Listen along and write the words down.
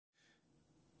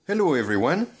Hello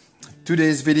everyone,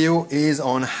 today's video is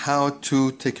on how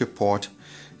to take apart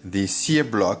the Sear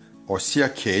block or Sear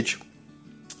cage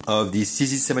of the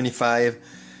CZ75,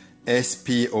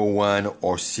 SP-01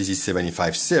 or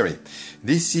CZ75 series.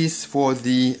 This is for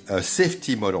the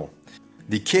safety model.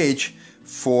 The cage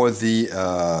for the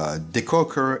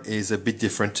decocker is a bit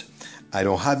different. I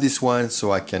don't have this one,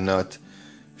 so I cannot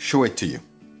show it to you.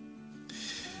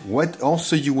 What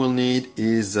also you will need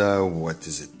is, what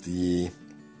is it? The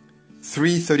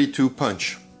 332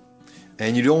 punch.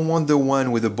 And you don't want the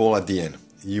one with a ball at the end.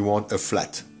 You want a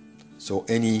flat. So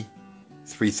any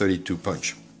 332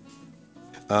 punch.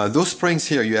 Those springs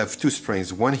here, you have two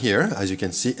springs. One here, as you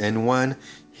can see, and one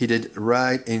heated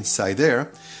right inside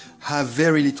there, have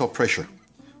very little pressure.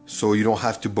 So you don't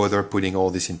have to bother putting all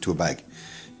this into a bag.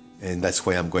 And that's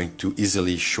why I'm going to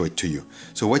easily show it to you.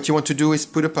 So what you want to do is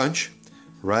put a punch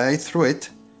right through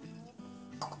it,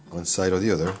 one side or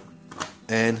the other,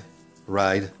 and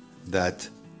ride that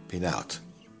pin out.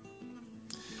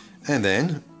 And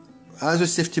then, as a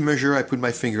safety measure, I put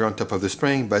my finger on top of the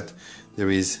spring, but there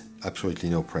is absolutely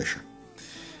no pressure.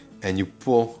 And you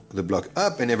pull the block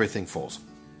up and everything falls.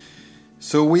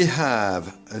 So we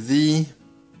have the,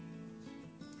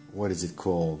 what is it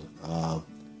called?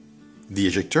 The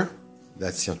ejector.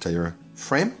 That's the entire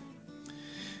frame.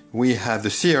 We have the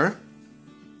Sear.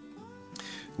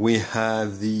 We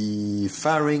have the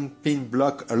firing pin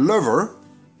block lever.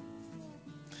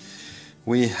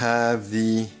 We have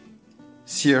the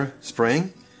Sear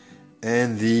spring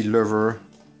and the lever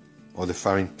or the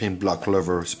firing pin block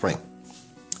lever spring.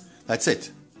 That's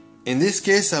it. In this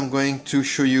case, I'm going to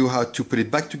show you how to put it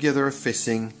back together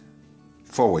facing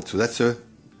forward. So that's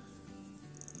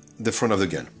the front of the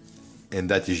gun. And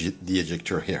that is the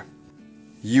ejector here.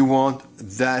 You want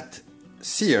that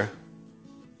Sear,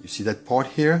 you see that part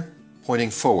here, pointing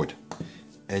forward.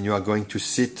 And you are going to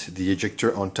sit the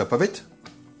ejector on top of it,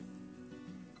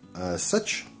 as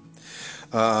such.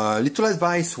 Little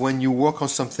advice when you work on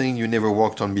something you never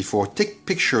worked on before, take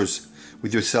pictures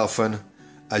with your cell phone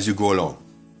as you go along.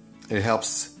 It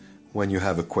helps when you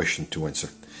have a question to answer.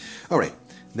 Alright,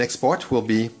 next part will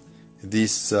be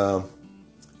this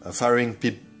firing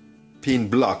pin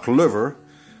block lever.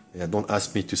 Yeah, don't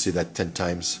ask me to say that 10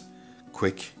 times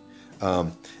quick.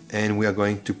 And we are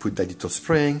going to put that little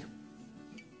spring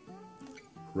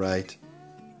right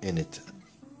in it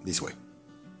this way.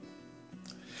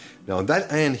 Now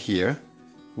that end here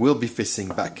will be facing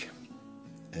back,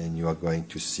 and you are going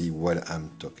to see what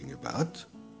I'm talking about.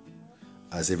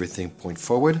 As everything points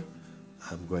forward,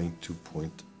 I'm going to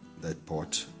point that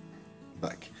part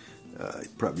back. I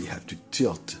probably have to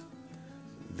tilt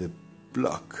the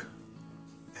block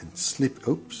and slip,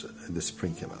 oops, the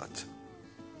spring came out.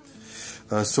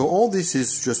 So all this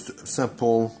is just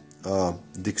simple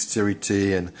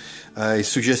dexterity, and I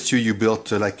suggest you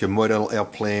build like a model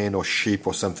airplane or ship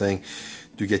or something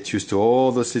to get used to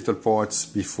all those little parts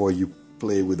before you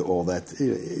play with all that.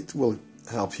 It will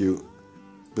help you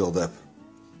build up.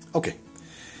 Okay,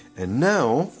 and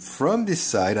now from this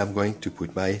side I'm going to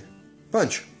put my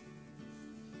punch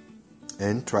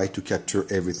and try to capture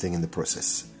everything in the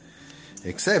process,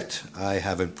 except I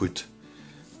haven't put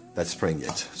that spring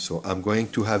yet. So I'm going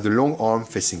to have the long arm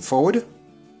facing forward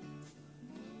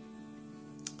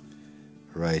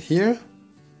right here,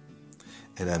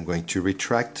 and I'm going to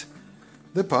retract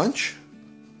the punch.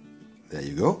 There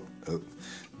you go. Oh,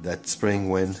 that spring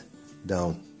went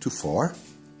down too far.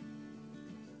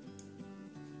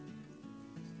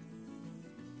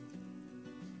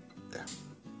 There.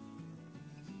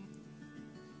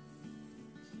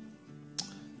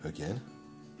 Again.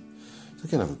 So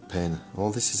kind of a pen.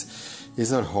 All this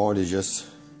is not hard, it's just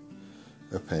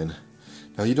a pen.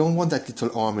 Now you don't want that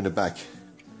little arm in the back,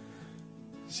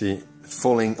 see,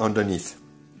 falling underneath,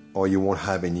 or you won't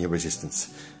have any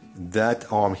resistance.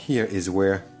 That arm here is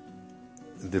where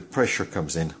the pressure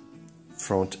comes in,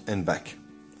 front and back.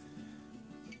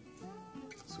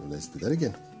 So let's do that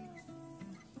again.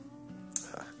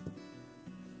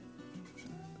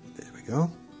 There we go.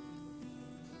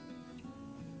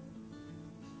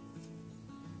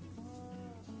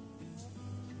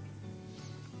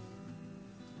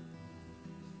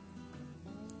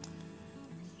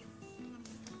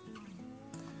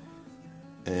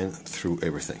 And through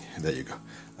everything. There you go.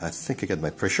 I think I got my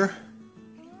pressure.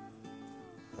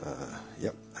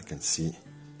 Yep, I can see.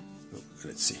 Oh,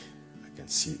 let's see. I can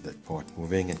see that part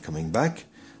moving and coming back.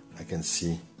 I can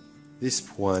see this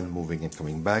one moving and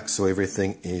coming back. So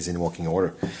everything is in working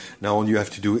order. Now all you have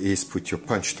to do is put your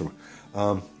punch through.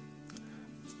 I'm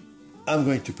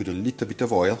going to put a little bit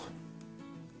of oil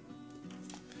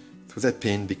to that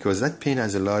pin, because that pin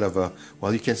has a lot of,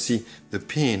 well, you can see the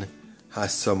pin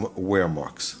has some wear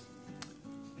marks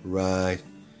right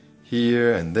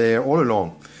here and there, all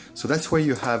along. So that's where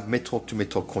you have metal to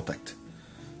metal contact.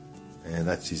 And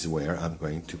that is where I'm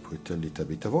going to put a little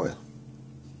bit of oil.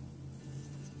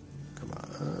 Come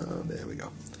on, there we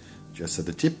go. Just at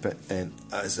the tip, and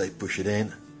as I push it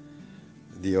in,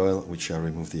 the oil, which I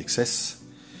remove the excess,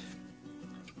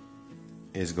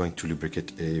 is going to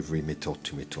lubricate every metal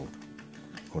to metal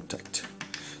contact.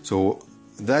 So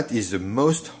that is the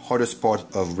most hardest part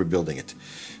of rebuilding it.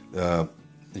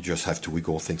 You just have to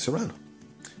wiggle things around.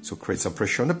 So create some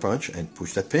pressure on the punch and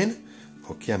push that pin.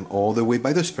 Okay, I'm all the way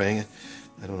by the spring.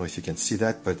 I don't know if you can see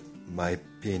that, but my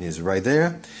pin is right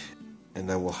there.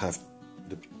 And I will have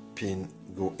the pin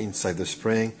go inside the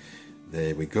spring.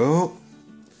 There we go.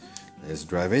 Let's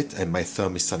drive it. And my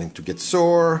thumb is starting to get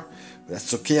sore.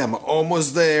 That's okay, I'm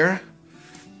almost there.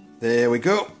 There we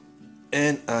go.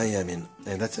 And I am in.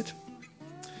 And that's it.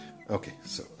 Okay,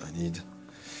 so I need...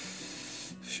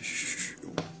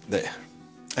 There.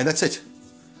 And that's it.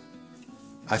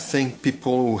 I think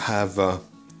people who have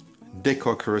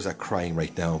decockers are crying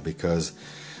right now, because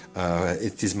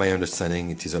it is my understanding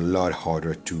it is a lot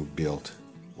harder to build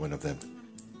one of them.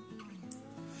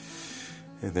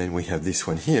 And then we have this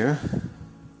one here.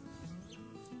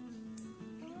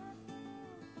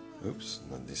 Oops,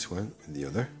 not this one, the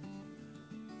other.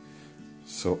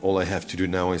 So all I have to do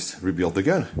now is rebuild the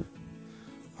gun.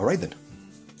 All right then.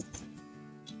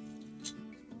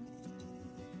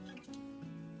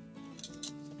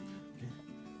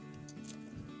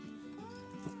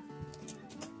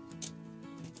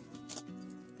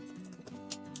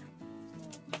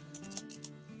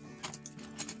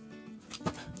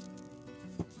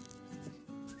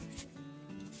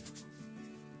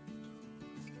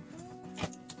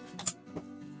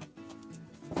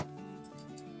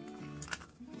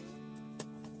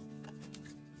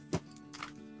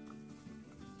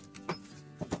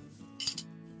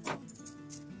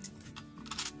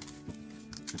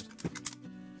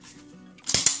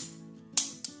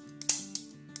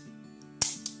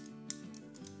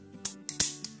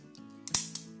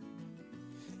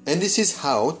 And this is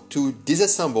how to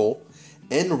disassemble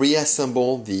and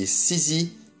reassemble the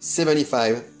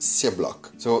CZ75 Sear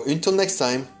block. So until next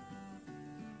time,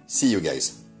 see you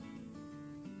guys.